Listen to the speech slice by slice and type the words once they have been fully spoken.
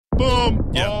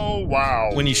boom. Yeah. Oh,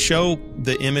 wow. When you show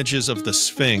the images of the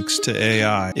Sphinx to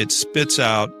AI, it spits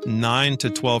out 9 to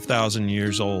 12,000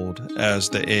 years old as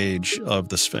the age of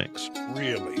the Sphinx.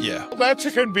 Really? Yeah. Well, that's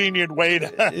a convenient way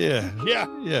to... Yeah.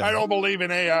 Yeah. I don't believe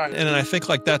in AI. And I think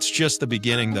like that's just the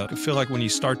beginning, though. I feel like when you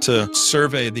start to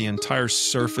survey the entire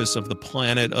surface of the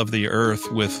planet, of the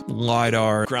Earth, with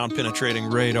LIDAR, ground penetrating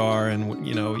radar, and,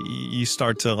 you know, you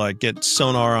start to like get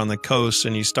sonar on the coast,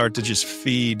 and you start to just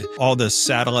feed all the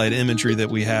satellite imagery that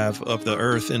we have of the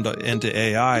Earth into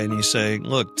AI, and you say,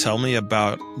 look, tell me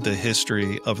about the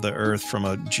history of the Earth from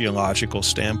a geological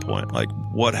standpoint. Like,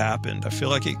 what happened? I feel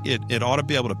like it ought to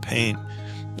be able to paint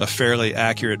a fairly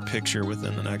accurate picture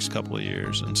within the next couple of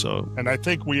years. And I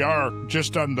think we are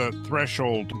just on the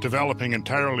threshold of developing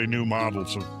entirely new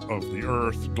models of the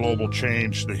Earth, global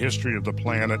change, the history of the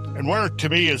planet. And where to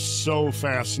me is so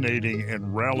fascinating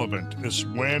and relevant is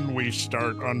when we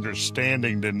start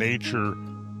understanding the nature,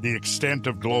 the extent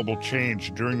of global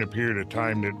change during the period of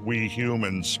time that we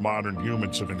humans, modern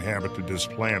humans, have inhabited this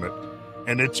planet.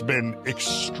 And it's been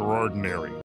extraordinary.